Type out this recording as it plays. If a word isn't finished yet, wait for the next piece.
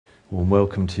Warm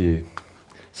welcome to you.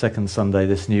 Second Sunday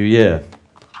this new year.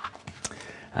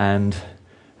 And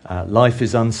life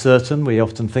is uncertain. We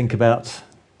often think about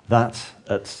that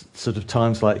at sort of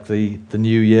times like the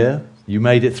new year. You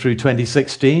made it through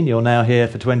 2016. You're now here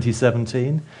for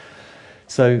 2017.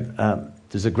 So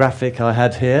there's a graphic I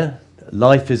had here.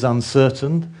 Life is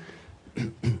uncertain.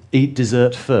 Eat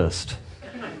dessert first.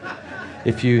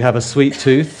 If you have a sweet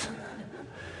tooth,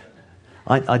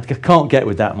 I can't get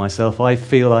with that myself. I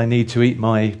feel I need to eat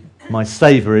my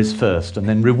savouries first and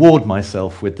then reward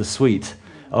myself with the sweet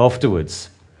afterwards.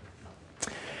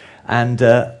 And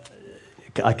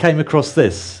I came across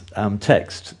this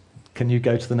text. Can you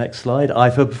go to the next slide?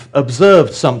 I've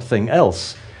observed something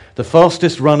else. The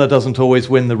fastest runner doesn't always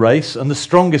win the race, and the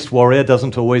strongest warrior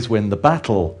doesn't always win the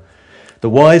battle. The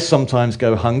wise sometimes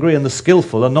go hungry, and the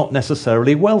skillful are not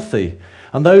necessarily wealthy.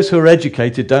 And those who are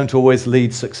educated don't always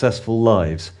lead successful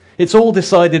lives. It's all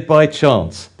decided by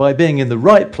chance, by being in the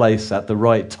right place at the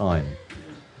right time.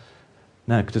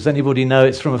 Now, does anybody know?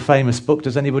 It's from a famous book.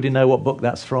 Does anybody know what book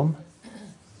that's from?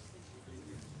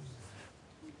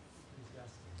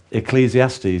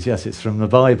 Ecclesiastes. Yes, it's from the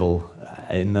Bible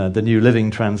in the New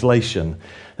Living Translation.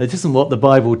 It isn't what the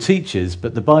Bible teaches,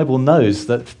 but the Bible knows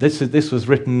that this was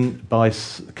written by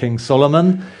King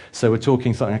Solomon. So we're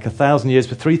talking something like 1,000 years,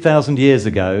 but 3,000 years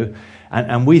ago.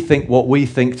 And we think what we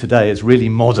think today is really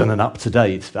modern and up to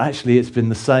date. But actually, it's been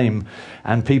the same.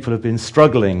 And people have been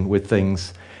struggling with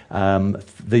things,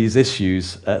 these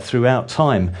issues, throughout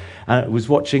time. I was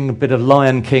watching a bit of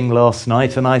Lion King last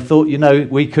night, and I thought,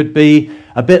 we could be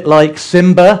a bit like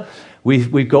Simba.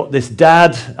 We've got this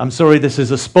dad. I'm sorry, this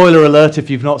is a spoiler alert if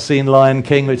you've not seen Lion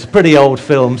King. It's a pretty old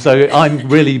film, so I'm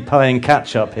really playing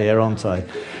catch up here, aren't I?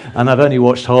 And I've only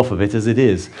watched half of it as it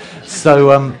is.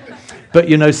 So,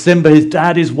 but Simba, his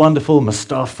dad is wonderful.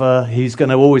 Mustafa, he's going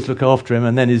to always look after him,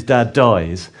 and then his dad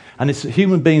dies. And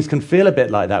human beings can feel a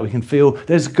bit like that. We can feel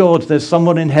there's God, there's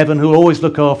someone in heaven who will always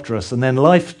look after us. And then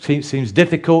life seems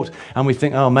difficult, and we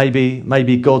think,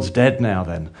 maybe God's dead now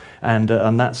then.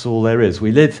 And that's all there is.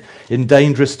 We live in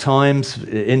dangerous times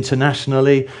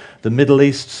internationally. The Middle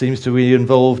East seems to be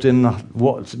involved in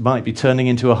what might be turning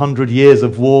into 100 years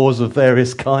of wars of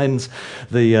various kinds.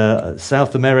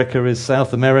 South America is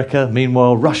South America.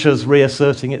 Meanwhile, Russia's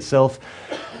reasserting itself.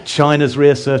 China's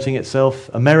reasserting itself.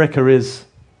 America is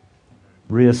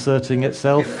reasserting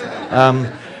itself.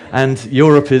 And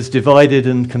Europe is divided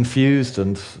and confused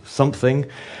and something.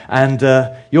 And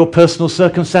your personal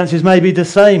circumstances may be the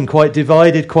same, quite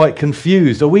divided, quite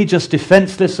confused. Are we just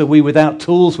defenseless? Are we without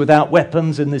tools, without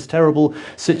weapons in this terrible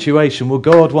situation? Well,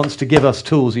 God wants to give us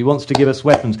tools. He wants to give us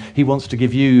weapons. He wants to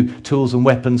give you tools and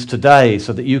weapons today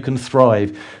so that you can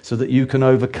thrive, so that you can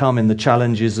overcome in the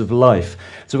challenges of life.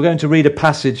 So we're going to read a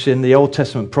passage in the Old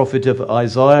Testament prophet of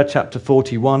Isaiah, chapter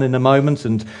 41 in a moment,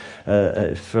 and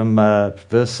from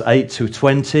verse 8 to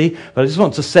 20. But I just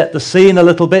want to set the scene a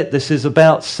little bit. This is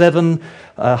about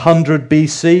 700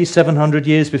 BC, 700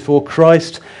 years before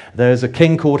Christ. There's a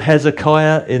king called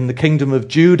Hezekiah in the kingdom of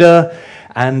Judah,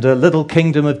 and a little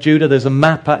kingdom of Judah. There's a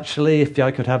map, actually, if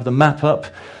I could have the map up.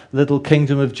 Little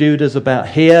kingdom of Judah's about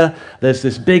here. There's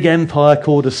this big empire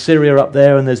called Assyria up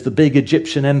there, and there's the big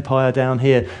Egyptian empire down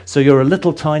here. So you're a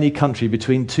little tiny country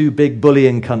between two big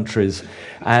bullying countries.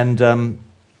 And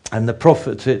the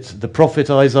prophet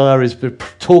Isaiah is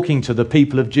talking to the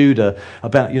people of Judah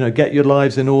about, get your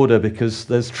lives in order because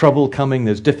there's trouble coming,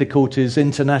 there's difficulties,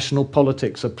 international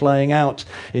politics are playing out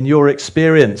in your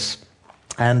experience.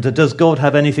 And does God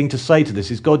have anything to say to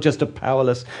this? Is God just a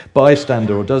powerless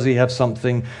bystander, or does he have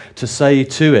something to say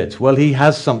to it? Well, he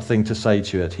has something to say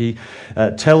to it. He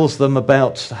tells them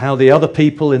about how the other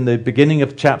people, in the beginning of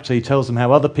the chapter, he tells them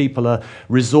how other people are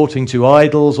resorting to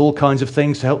idols, all kinds of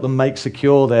things to help them make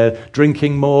secure. They're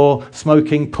drinking more,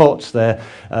 smoking pot, they're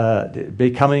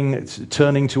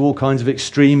turning to all kinds of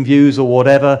extreme views or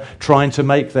whatever, trying to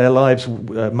make their lives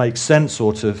make sense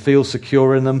or to feel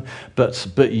secure in them.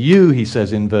 But you, he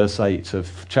says in verse 8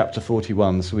 of chapter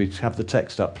 41, so we have the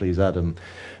text up, please, Adam.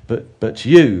 But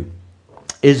you,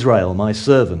 Israel, my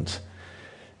servant,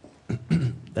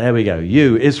 there we go,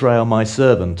 you, Israel, my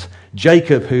servant,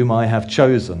 Jacob, whom I have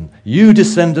chosen, you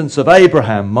descendants of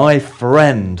Abraham, my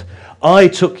friend, I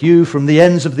took you from the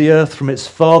ends of the earth, from its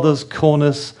farthest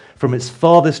corners,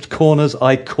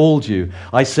 I called you.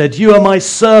 I said, you are my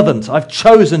servant. I've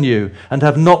chosen you and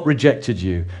have not rejected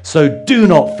you. So do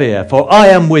not fear, for I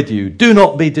am with you. Do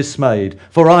not be dismayed,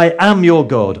 for I am your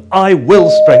God. I will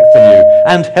strengthen you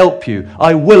and help you.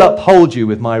 I will uphold you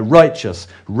with my righteous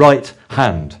right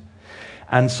hand.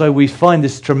 And so we find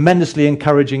this tremendously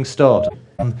encouraging start.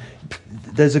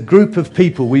 there's a group of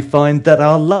people we find that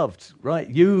are loved, right?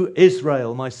 You,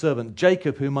 Israel, my servant,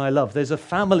 Jacob, whom I love. There's a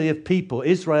family of people.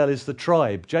 Israel is the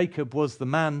tribe. Jacob was the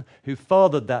man who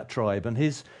fathered that tribe, and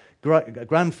his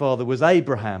grandfather was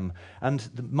Abraham. And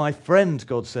my friend,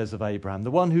 God says of Abraham,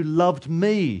 the one who loved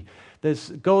me.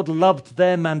 God loved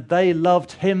them and they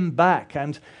loved him back.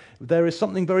 And there is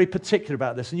something very particular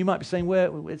about this. And you might be saying,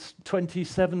 well, it's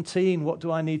 2017. What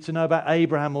do I need to know about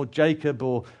Abraham or Jacob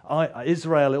or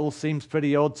Israel? It all seems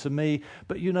pretty odd to me.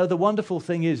 But you know, the wonderful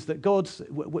thing is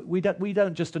that we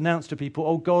don't just announce to people,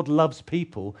 oh, God loves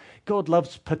people. God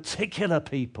loves particular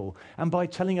people. And by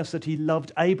telling us that he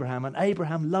loved Abraham and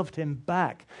Abraham loved him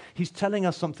back, he's telling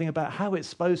us something about how it's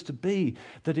supposed to be,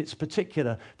 that it's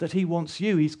particular, that he wants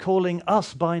you. He's calling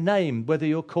us by name, whether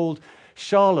you're called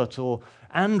Charlotte or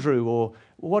Andrew or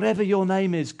whatever your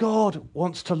name is. God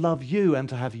wants to love you and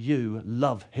to have you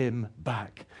love him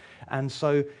back. And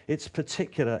so it's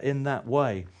particular in that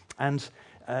way. And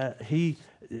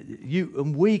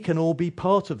we can all be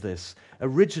part of this.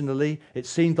 Originally, it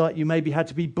seemed like you maybe had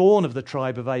to be born of the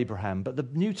tribe of Abraham, but the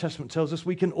New Testament tells us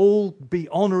we can all be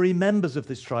honorary members of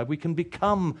this tribe. We can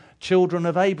become children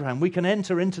of Abraham. We can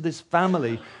enter into this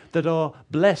family that are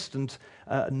blessed and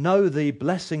know the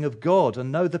blessing of God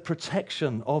and know the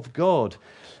protection of God.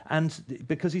 And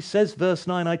because he says, verse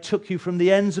 9, I took you from the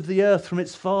ends of the earth, from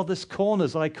its farthest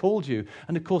corners I called you.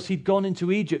 And of course, he'd gone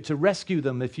into Egypt to rescue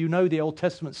them, if you know the Old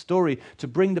Testament story, to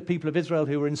bring the people of Israel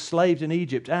who were enslaved in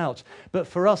Egypt out. But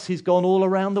for us, he's gone all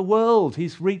around the world.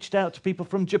 He's reached out to people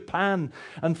from Japan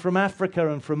and from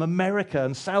Africa and from America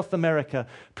and South America,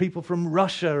 people from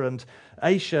Russia and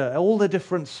Asia, all the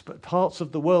different parts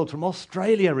of the world, from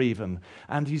Australia even.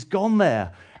 And he's gone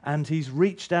there. And he's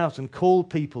reached out and called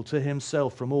people to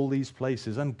himself from all these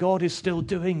places. And God is still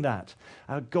doing that.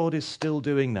 Our God is still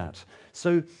doing that.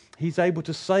 So he's able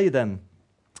to say then,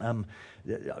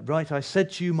 right, I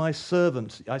said to you, my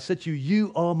servant. I said to you,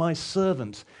 you are my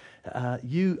servant. I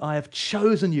have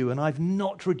chosen you and I've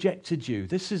not rejected you.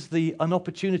 This is an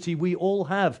opportunity we all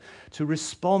have to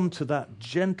respond to that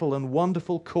gentle and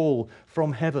wonderful call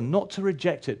from heaven. Not to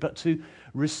reject it, but to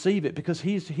receive it, because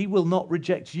he will not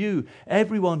reject you.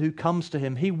 Everyone who comes to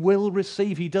him, he will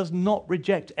receive. He does not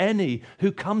reject any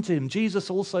who come to him. Jesus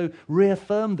also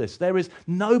reaffirmed this. There is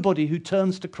nobody who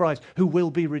turns to Christ who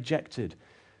will be rejected.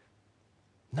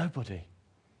 Nobody.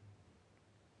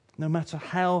 No matter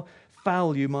how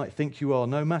foul you might think you are,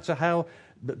 no matter how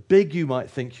big you might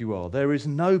think you are, there is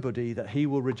nobody that he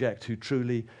will reject who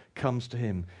truly comes to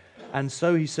him. And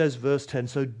so he says, verse 10,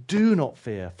 so do not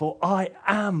fear, for I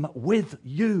am with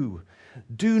you.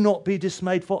 Do not be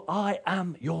dismayed, for I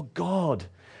am your God.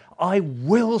 I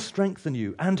will strengthen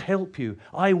you and help you.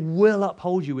 I will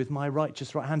uphold you with my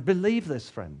righteous right hand. Believe this,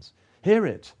 friends. Hear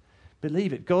it.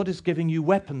 Believe it. God is giving you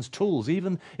weapons, tools,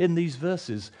 even in these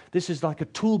verses. This is like a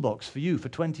toolbox for you for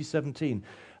 2017.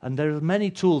 And there are many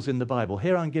tools in the Bible.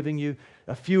 Here I'm giving you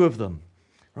a few of them.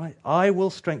 Right? I will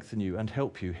strengthen you and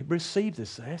help you. Receive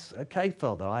this. Yes, okay,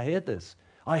 Father, I hear this.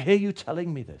 I hear you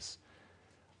telling me this.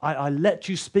 I let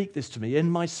you speak this to me in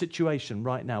my situation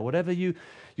right now. Whatever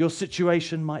your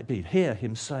situation might be, hear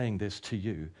him saying this to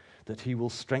you, that he will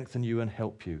strengthen you and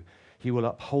help you. He will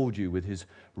uphold you with his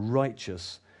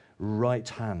righteous right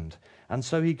hand. And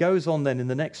so he goes on then in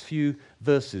the next few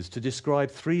verses to describe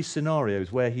three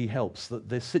scenarios where he helps.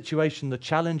 The situation, the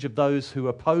challenge of those who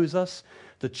oppose us,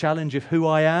 the challenge of who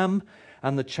I am,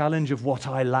 and the challenge of what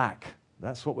I lack.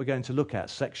 That's what we're going to look at,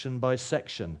 section by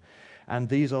section. And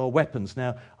these are weapons.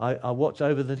 Now, I watched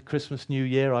over the Christmas New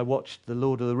Year, I watched the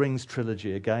Lord of the Rings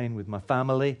trilogy again with my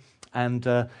family, and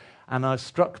I was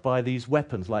struck by these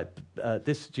weapons. Like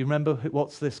this, do you remember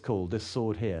what's this called, this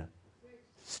sword here?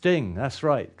 Sting, that's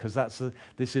right, because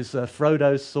this is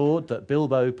Frodo's sword that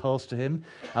Bilbo passed to him.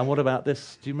 And what about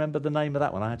this? Do you remember the name of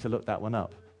that one? I had to look that one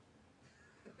up.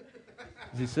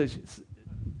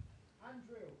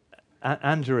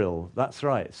 Anduril, that's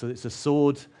right. So it's a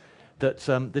sword that,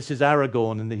 this is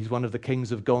Aragorn, and he's one of the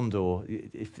kings of Gondor.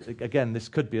 Again, this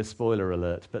could be a spoiler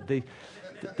alert, but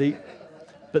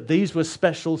but these were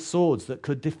special swords that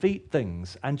could defeat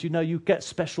things. And you get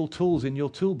special tools in your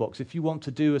toolbox. If you want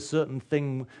to do a certain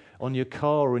thing on your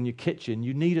car or in your kitchen,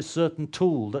 you need a certain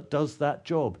tool that does that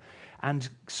job. And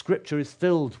Scripture is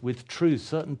filled with truth,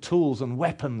 certain tools and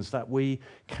weapons that we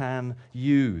can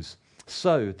use.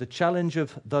 So, the challenge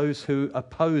of those who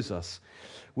oppose us.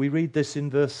 We read this in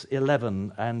verse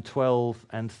 11 and 12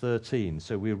 and 13.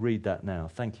 So we'll read that now.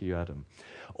 Thank you, Adam.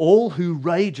 All who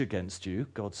rage against you,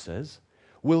 God says,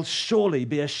 will surely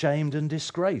be ashamed and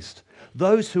disgraced.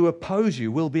 Those who oppose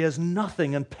you will be as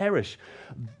nothing and perish.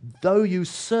 Though you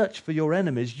search for your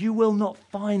enemies, you will not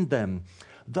find them.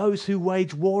 Those who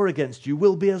wage war against you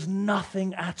will be as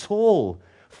nothing at all.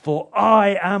 For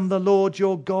I am the Lord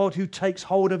your God, who takes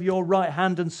hold of your right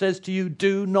hand and says to you,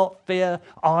 do not fear,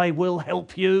 I will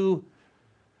help you.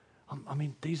 I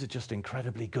mean, these are just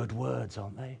incredibly good words,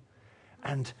 aren't they?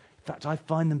 And in fact, I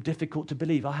find them difficult to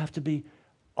believe. I have to be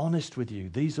honest with you.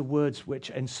 These are words which,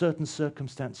 in certain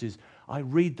circumstances, I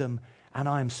read them and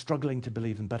I am struggling to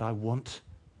believe them, but I want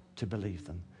to believe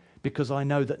them. Because I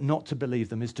know that not to believe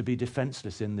them is to be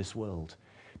defenseless in this world.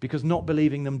 Because not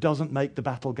believing them doesn't make the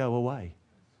battle go away.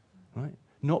 Right?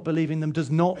 Not believing them does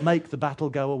not make the battle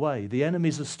go away. The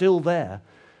enemies are still there.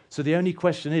 So the only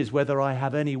question is whether I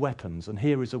have any weapons. And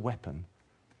here is a weapon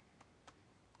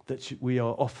that we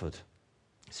are offered.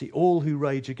 See, all who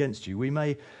rage against you, we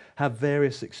may have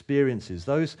various experiences.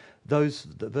 Those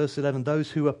verse 11, those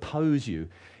who oppose you.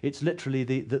 It's literally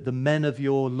the men of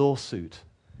your lawsuit.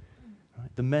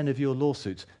 Right? The men of your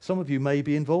lawsuits. Some of you may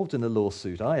be involved in a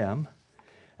lawsuit. I am.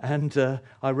 And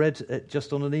I read it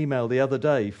just on an email the other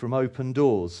day from Open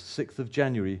Doors, 6th of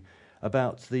January,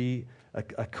 about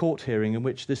a court hearing in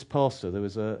which this pastor, there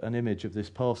was an image of this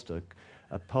pastor,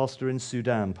 a pastor in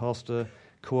Sudan, Pastor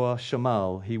Kua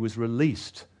Shamal. He was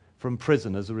released from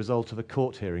prison as a result of a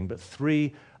court hearing, but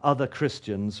 3 other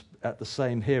Christians at the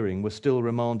same hearing were still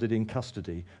remanded in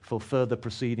custody for further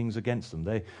proceedings against them.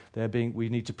 We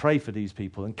need to pray for these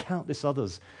people and countless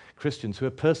others, Christians who are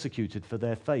persecuted for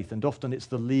their faith, and often it's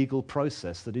the legal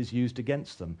process that is used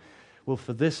against them. Well,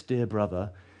 for this dear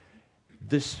brother,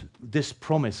 this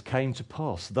promise came to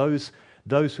pass. Those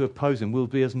who oppose him will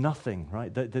be as nothing,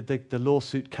 right? The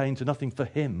lawsuit came to nothing for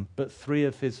him, but 3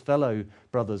 of his fellow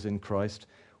brothers in Christ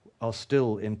are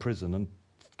still in prison, and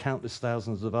countless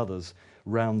thousands of others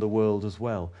round the world as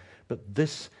well. But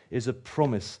this is a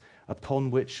promise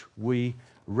upon which we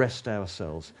rest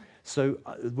ourselves. So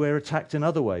we're attacked in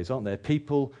other ways, aren't there?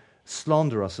 People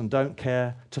slander us and don't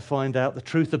care to find out the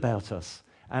truth about us.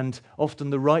 And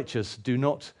often the righteous do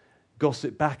not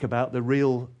gossip back about the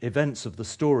real events of the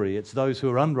story. It's those who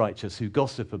are unrighteous who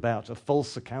gossip about a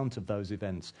false account of those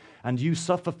events. And you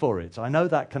suffer for it. I know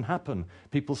that can happen.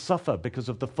 People suffer because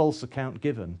of the false account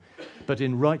given. But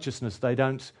in righteousness, they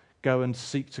don't go and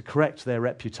seek to correct their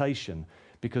reputation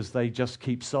because they just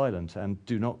keep silent and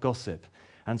do not gossip.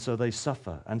 And so they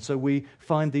suffer. And so we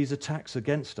find these attacks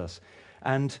against us.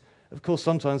 And of course,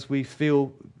 sometimes we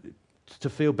feel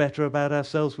better about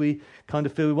ourselves, we kind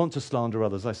of feel we want to slander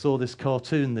others. I saw this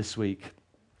cartoon this week.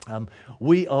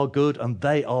 We are good and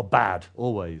they are bad,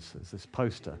 always. There's this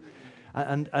poster.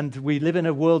 And we live in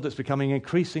a world that's becoming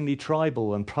increasingly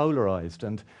tribal and polarized,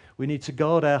 and we need to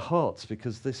guard our hearts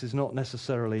because this is not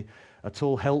necessarily at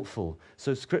all helpful.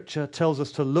 So Scripture tells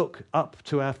us to look up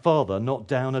to our Father, not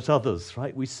down at others,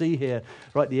 right? We see here,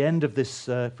 right at the end of this,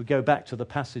 if we go back to the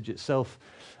passage itself,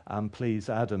 please,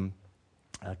 Adam,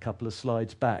 a couple of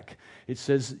slides back, it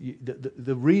says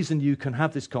the reason you can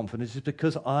have this confidence is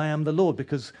because I am the Lord,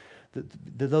 because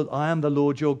I am the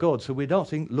Lord your God. So we're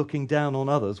not looking down on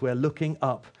others, we're looking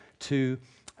up to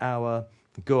our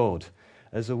God.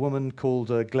 As a woman called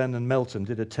Glennon Melton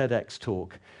did a TEDx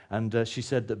talk, and she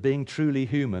said that being truly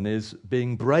human is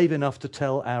being brave enough to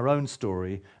tell our own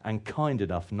story and kind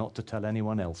enough not to tell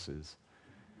anyone else's.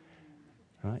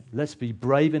 Right? Let's be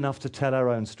brave enough to tell our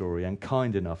own story and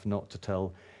kind enough not to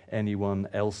tell anyone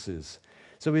else's.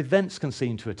 So events can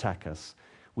seem to attack us.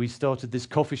 We started this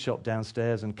coffee shop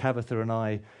downstairs, and Tabitha and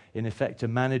I, in effect, are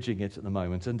managing it at the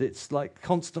moment. And it's like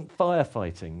constant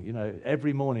firefighting. You know,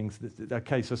 every morning,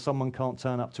 okay, so someone can't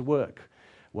turn up to work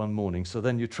one morning. So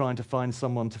then you're trying to find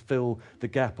someone to fill the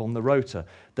gap on the rota.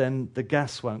 Then the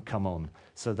gas won't come on.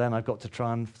 So then I've got to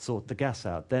try and sort the gas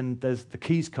out. Then the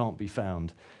keys can't be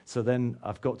found. So then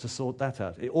I've got to sort that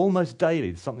out. Almost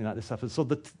daily, something like this happens. So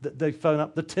they phone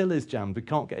up, the till is jammed. We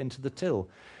can't get into the till.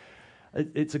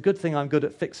 It's a good thing I'm good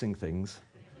at fixing things.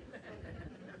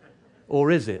 Or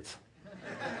is it?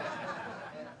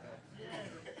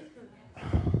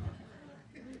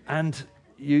 And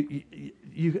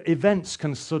events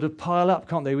can sort of pile up,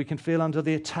 can't they? We can feel under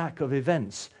the attack of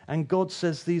events. And God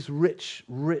says these rich,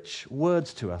 rich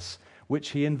words to us, which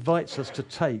he invites us to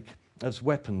take as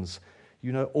weapons.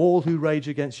 You know, all who rage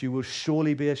against you will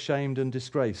surely be ashamed and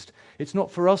disgraced. It's not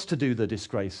for us to do the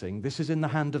disgracing. This is in the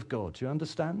hand of God. Do you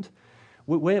understand?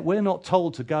 We're not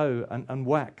told to go and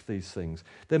whack these things.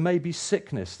 There may be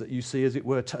sickness that you see, as it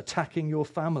were, attacking your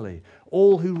family.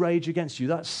 All who rage against you,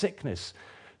 that's sickness.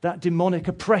 that demonic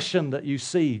oppression that you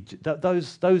see,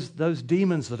 those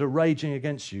demons that are raging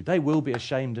against you, they will be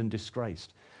ashamed and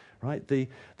disgraced. Right?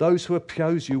 Those who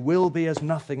oppose you will be as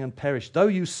nothing and perish. Though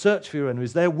you search for your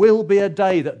enemies, there will be a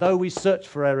day that though we search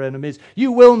for our enemies,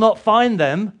 you will not find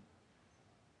them.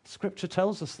 Scripture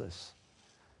tells us this.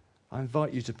 I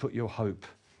invite you to put your hope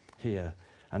here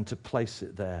and to place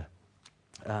it there,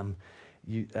 to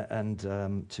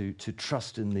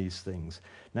trust in these things.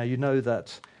 Now, you know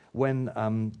that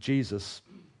when Jesus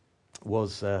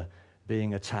was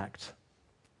being attacked,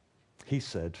 he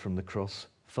said from the cross,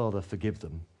 "Father, forgive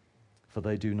them, for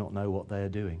they do not know what they are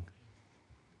doing."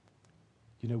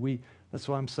 You know, that's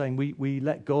why I'm saying we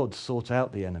let God sort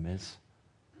out the enemies,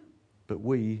 but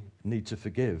we need to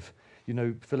forgive. You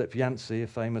know, Philip Yancey, a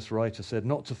famous writer, said,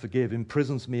 "Not to forgive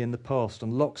imprisons me in the past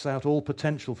and locks out all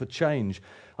potential for change.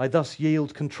 I thus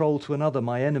yield control to another,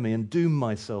 my enemy, and doom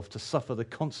myself to suffer the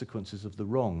consequences of the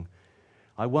wrong."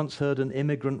 I once heard an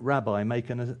immigrant rabbi make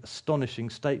an astonishing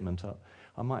statement.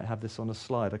 I might have this on a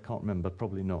slide, I can't remember,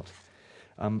 probably not.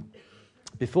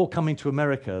 Before coming to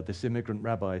America, this immigrant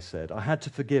rabbi said, "I had to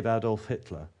forgive Adolf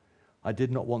Hitler. I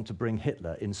did not want to bring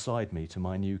Hitler inside me to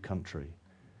my new country."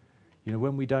 You know,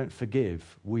 when we don't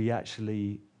forgive, we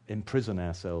actually imprison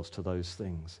ourselves to those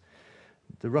things.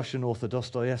 The Russian author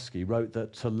Dostoevsky wrote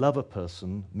that to love a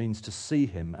person means to see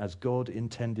him as God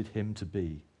intended him to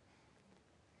be.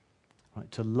 Right?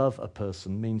 To love a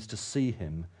person means to see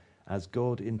him as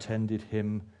God intended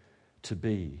him to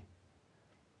be.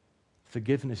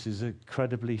 Forgiveness is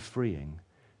incredibly freeing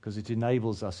because it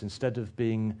enables us, instead of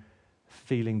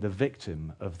feeling the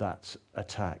victim of that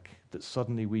attack, that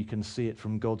suddenly we can see it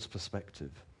from God's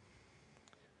perspective.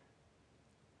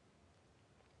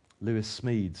 Lewis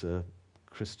Smedes, a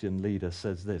Christian leader,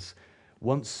 says this: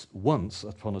 Once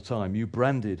upon a time, you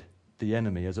branded the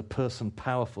enemy as a person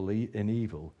powerful in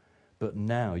evil, but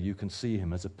now you can see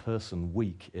him as a person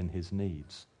weak in his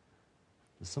needs.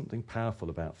 There's something powerful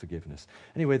about forgiveness.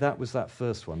 Anyway, that was that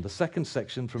first one. The second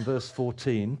section from verse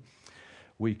 14,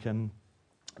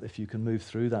 if you can move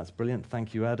through, that's brilliant.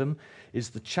 Thank you, Adam.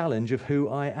 Is the challenge of who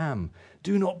I am.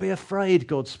 Do not be afraid,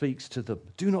 God speaks to them.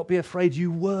 Do not be afraid,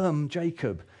 you worm,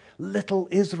 Jacob. Little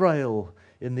Israel,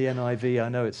 in the NIV. I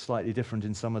know it's slightly different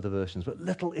in some of the versions, but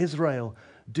little Israel,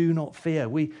 do not fear.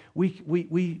 We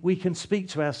can speak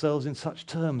to ourselves in such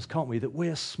terms, can't we, that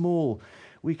we're small.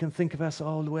 We can think of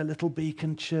ourselves, we're a little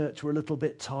Beacon Church, we're a little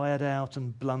bit tired out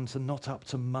and blunt and not up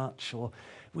to much, or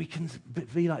we can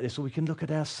be like this, or we can look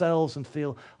at ourselves and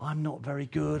feel, I'm not very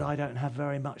good, I don't have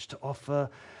very much to offer,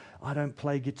 I don't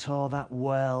play guitar that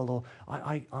well, or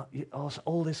I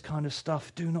all this kind of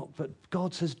stuff. But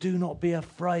God says, do not be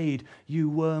afraid, you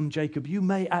worm, Jacob. You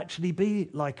may actually be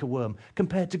like a worm.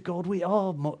 Compared to God, we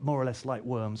are more or less like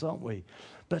worms, aren't we?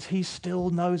 But he still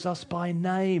knows us by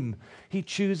name. He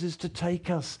chooses to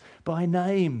take us by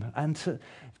name and to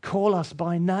call us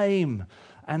by name.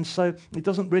 And so it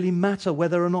doesn't really matter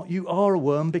whether or not you are a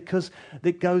worm, because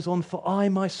it goes on, for I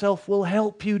myself will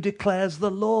help you, declares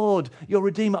the Lord, your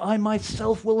Redeemer. I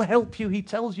myself will help you. He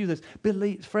tells you this.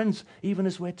 Believe, friends, even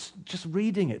as we're just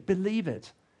reading it, believe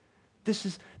it. This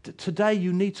is, today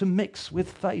you need to mix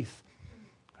with faith,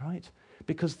 right?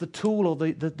 Because the tool or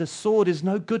the sword is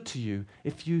no good to you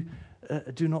if you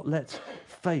do not let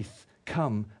faith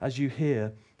come as you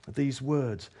hear these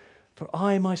words. For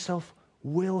I myself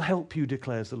will help you,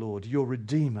 declares the Lord, your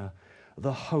Redeemer,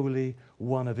 the Holy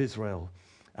One of Israel.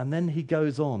 And then he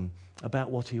goes on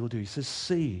about what he will do. He says,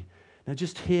 see. Now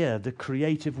just hear the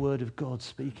creative word of God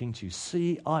speaking to you.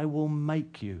 See, I will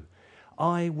make you.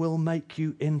 I will make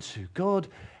you into. God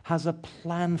has a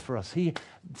plan for us. He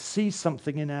sees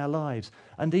something in our lives,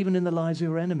 and even in the lives of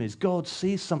your enemies. God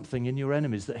sees something in your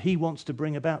enemies that he wants to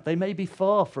bring about. They may be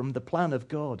far from the plan of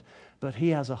God, but he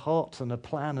has a heart and a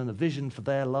plan and a vision for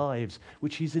their lives,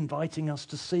 which he's inviting us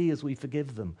to see as we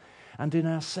forgive them. And in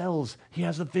ourselves, he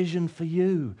has a vision for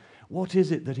you. What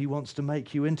is it that he wants to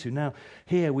make you into? Now,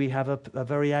 here we have a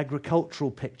very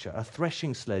agricultural picture, a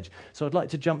threshing sledge. So I'd like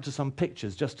to jump to some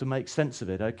pictures just to make sense of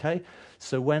it, okay?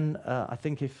 So when, I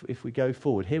think if we go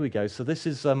forward, here we go. So this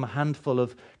is a handful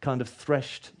of kind of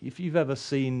threshed, if you've ever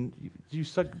seen,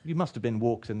 you must have been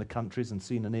walked in the countries and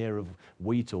seen an ear of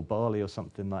wheat or barley or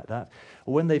something like that.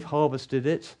 Or when they've harvested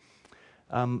it,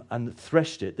 and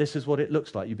threshed it, this is what it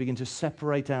looks like. You begin to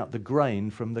separate out the grain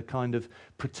from the kind of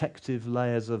protective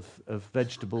layers of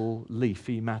vegetable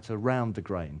leafy matter around the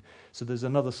grain. So there's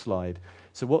another slide.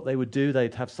 So what they would do,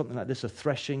 they'd have something like this, a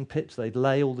threshing pit. They'd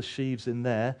lay all the sheaves in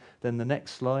there. Then the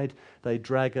next slide, they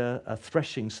drag a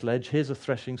threshing sledge. Here's a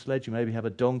threshing sledge. You maybe have a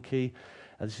donkey.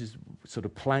 And this is sort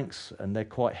of planks, and they're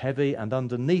quite heavy. And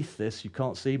underneath this, you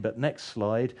can't see, but next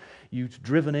slide, you've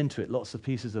driven into it lots of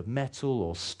pieces of metal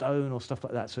or stone or stuff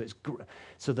like that. So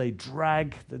so they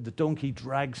drag, the donkey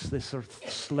drags this sort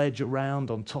of sledge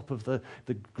around on top of the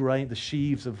grain, the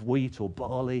sheaves of wheat or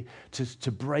barley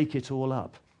to break it all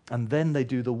up. And then they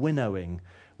do the winnowing,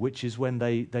 which is when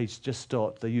they just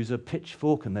start. They use a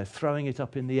pitchfork and they're throwing it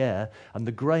up in the air, and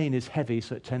the grain is heavy,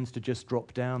 so it tends to just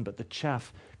drop down, but the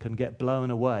chaff can get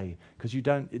blown away because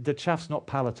the chaff's not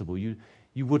palatable.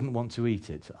 You wouldn't want to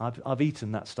eat it. I've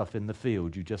eaten that stuff in the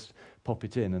field. You just pop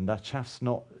it in, and that chaff's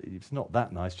it's not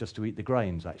that nice just to eat the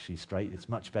grains actually straight. It's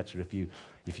much better if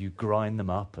you grind them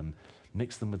up and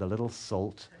mix them with a little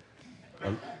salt,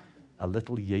 a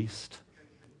little yeast,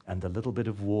 and a little bit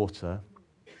of water,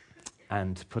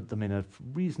 and put them in a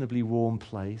reasonably warm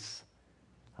place,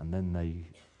 and then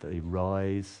they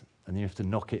rise, and you have to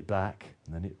knock it back,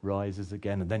 and then it rises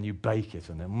again, and then you bake it,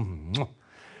 and then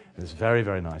it's very,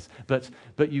 very nice.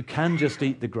 But you can just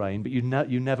eat the grain, but you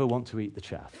never want to eat the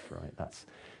chaff, right?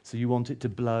 So you want it to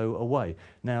blow away.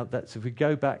 Now, if we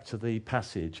go back to the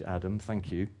passage, Adam,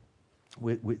 thank you,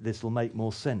 this will make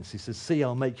more sense. He says, "See,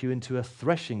 I'll make you into a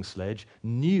threshing sledge,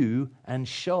 new and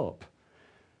sharp,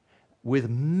 with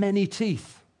many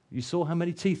teeth." You saw how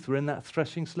many teeth were in that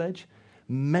threshing sledge?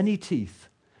 Many teeth,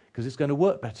 because it's going to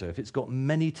work better if it's got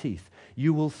many teeth.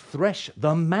 "You will thresh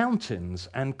the mountains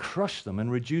and crush them and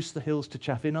reduce the hills to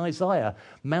chaff." In Isaiah,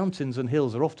 mountains and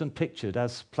hills are often pictured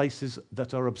as places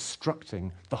that are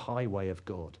obstructing the highway of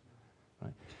God.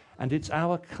 Right? And it's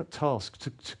our task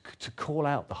to call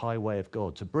out the highway of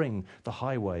God, to bring the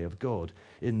highway of God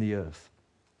in the earth.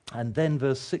 And then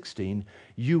verse 16,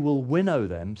 "You will winnow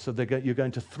them." So you're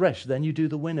going to thresh, then you do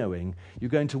the winnowing. You're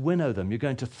going to winnow them. You're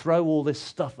going to throw all this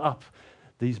stuff up,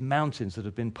 these mountains that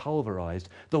have been pulverized.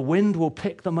 "The wind will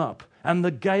pick them up, and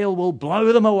the gale will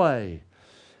blow them away.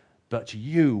 But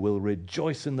you will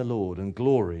rejoice in the Lord and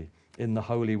glory in the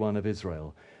Holy One of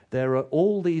Israel." There are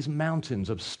all these mountains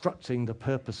obstructing the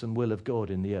purpose and will of God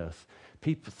in the earth.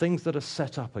 Things that are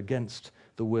set up against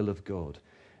the will of God.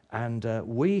 And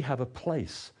we have a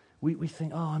place. We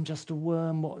think, I'm just a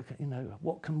worm.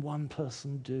 What can one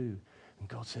person do? And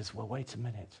God says, well, wait a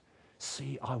minute.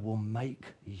 See, I will make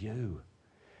you.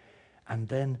 And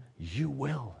then you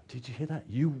will. Did you hear that?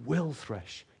 You will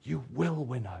thresh. You will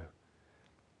winnow.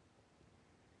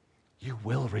 You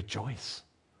will rejoice.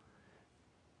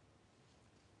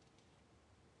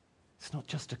 It's not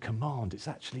just a command.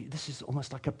 This is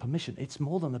almost like a permission. It's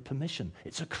more than a permission.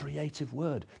 It's a creative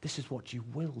word. This is what you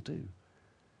will do.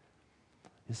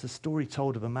 It's a story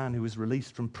told of a man who was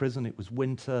released from prison. It was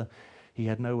winter. He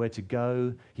had nowhere to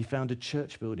go. He found a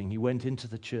church building. He went into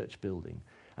the church building.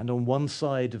 And on one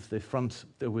side of the front,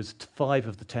 there was 5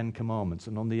 of the 10 commandments.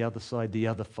 And on the other side, the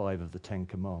other 5 of the 10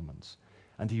 commandments.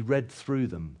 And he read through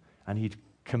them. And he'd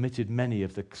committed many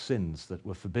of the sins that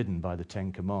were forbidden by the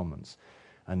 10 commandments.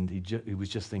 And he was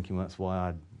just thinking, well, that's why I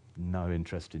had no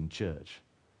interest in church.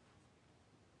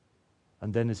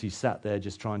 And then as he sat there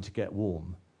just trying to get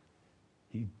warm,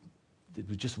 it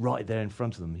was just right there in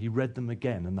front of them. He read them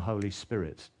again, and the Holy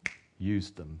Spirit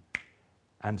used them.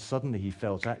 And suddenly he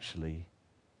felt actually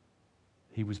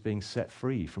he was being set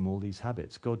free from all these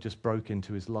habits. God just broke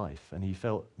into his life, and he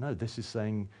felt, no, this is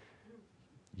saying,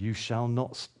 you shall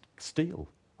not steal.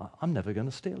 I'm never going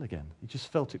to steal again. He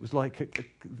just felt it was like it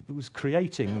was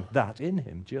creating that in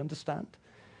him. Do you understand?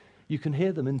 You can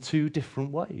hear them in 2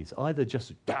 different ways. Either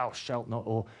just, thou shalt not,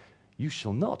 or you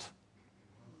shall not.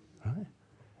 Right?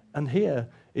 And here,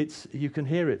 you can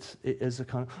hear it as a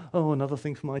kind of, another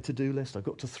thing for my to-do list. I've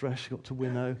got to thresh, I've got to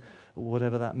winnow, or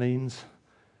whatever that means.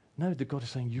 No, the God is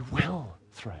saying, you will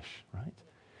thresh, right?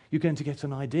 You're going to get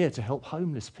an idea to help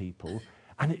homeless people.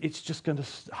 And it's just going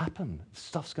to happen.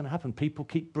 Stuff's going to happen. People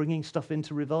keep bringing stuff in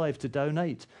to Revive, to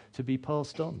donate, to be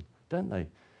passed on, don't they?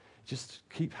 Just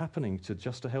keep happening to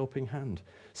just a helping hand.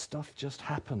 Stuff just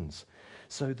happens.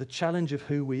 So the challenge of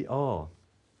who we are.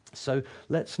 So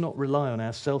let's not rely on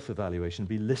our self-evaluation,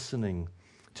 be listening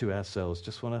to ourselves.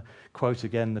 Just want to quote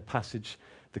again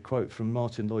the quote from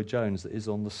Martin Lloyd-Jones that is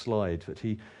on the slide. But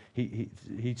he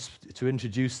to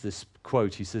introduce this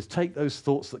quote, he says, "Take those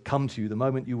thoughts that come to you the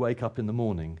moment you wake up in the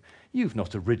morning. You've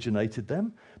not originated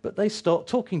them, but they start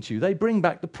talking to you. They bring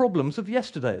back the problems of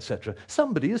yesterday, etc.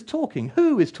 Somebody is talking.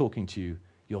 Who is talking to you?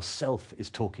 Yourself is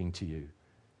talking to you."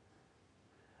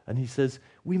 And he says,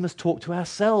 we must talk to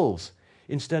ourselves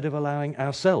instead of allowing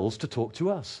ourselves to talk to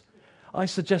us. I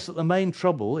suggest that the main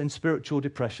trouble in spiritual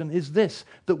depression is this,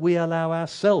 that we allow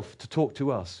ourselves to talk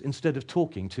to us instead of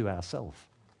talking to ourselves.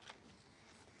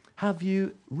 Have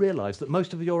you realized that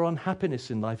most of your unhappiness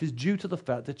in life is due to the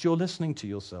fact that you're listening to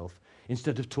yourself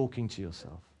instead of talking to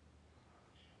yourself?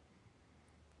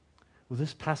 Well,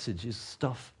 this passage is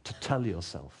stuff to tell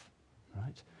yourself,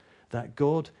 right? That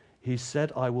God, he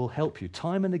said, I will help you.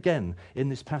 Time and again in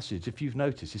this passage, if you've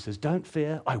noticed, he says, don't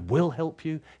fear, I will help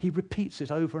you. He repeats it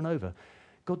over and over.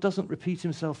 God doesn't repeat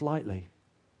himself lightly.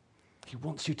 He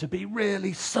wants you to be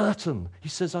really certain. He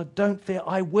says, don't fear,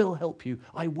 I will help you.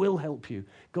 I will help you.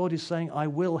 God is saying, I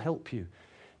will help you.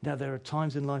 Now, there are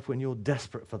times in life when you're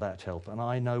desperate for that help, and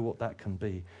I know what that can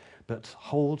be. But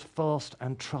hold fast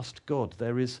and trust God.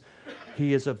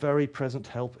 He is a very present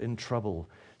help in trouble.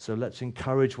 So let's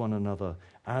encourage one another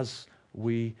as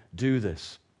we do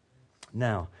this.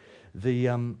 Now,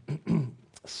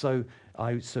 so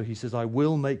he says, I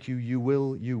will make you, you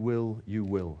will, you will, you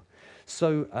will.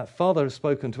 So Father has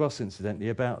spoken to us, incidentally,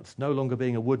 about no longer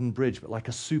being a wooden bridge, but like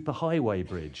a superhighway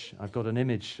bridge. I've got an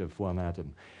image of one,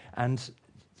 Adam. And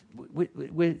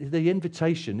the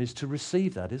invitation is to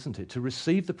receive that, isn't it? To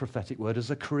receive the prophetic word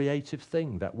as a creative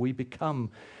thing, that we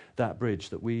become that bridge,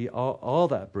 that we are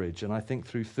that bridge. And I think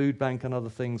through Food Bank and other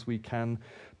things we can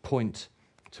point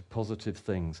to positive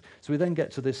things. So we then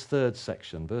get to this third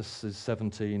section, verses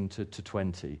 17 to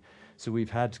 20. So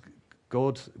we've had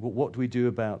God, what do we do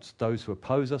about those who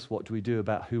oppose us? What do we do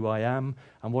about who I am?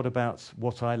 And what about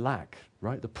what I lack,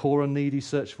 right? The poor and needy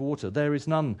search for water. There is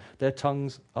none. Their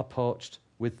tongues are parched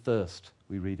with thirst,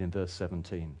 we read in verse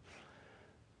 17.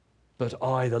 But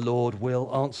I, the Lord,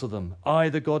 will answer them. I,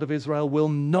 the God of Israel, will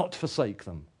not forsake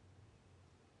them.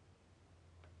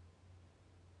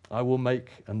 I will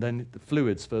make, and then the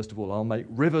fluids, first of all, I'll make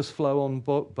rivers flow on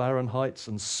barren heights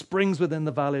and springs within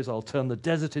the valleys. I'll turn the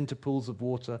desert into pools of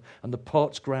water and the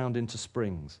parched ground into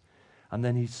springs. And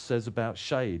then he says about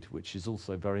shade, which is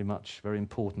also very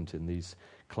important in these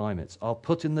climates. I'll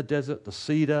put in the desert the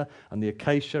cedar and the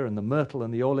acacia and the myrtle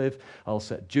and the olive. I'll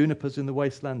set junipers in the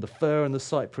wasteland, the fir and the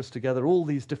cypress together, all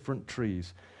these different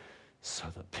trees, so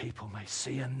that people may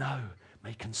see and know,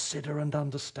 may consider and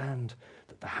understand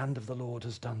that the hand of the Lord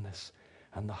has done this,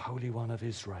 and the Holy One of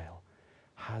Israel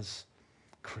has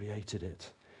created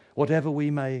it. Whatever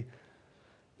we may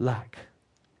lack,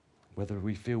 whether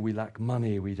we feel we lack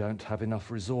money, we don't have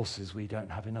enough resources, we don't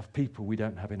have enough people, we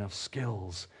don't have enough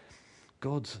skills,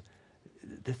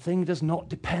 the thing does not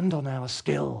depend on our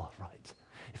skill, right?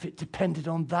 If it depended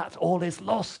on that, all is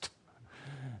lost.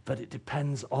 But it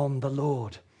depends on the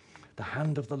Lord. The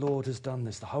hand of the Lord has done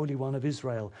this. The Holy One of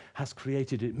Israel has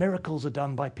created it. Miracles are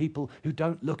done by people who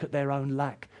don't look at their own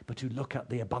lack, but who look at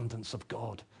the abundance of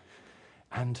God.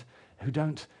 And who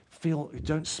don't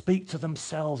speak to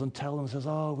themselves and tell themselves,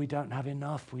 oh, we don't have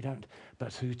enough,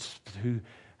 but who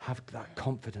have that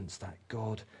confidence that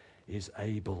God is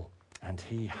able and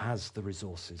he has the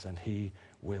resources and he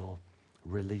will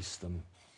release them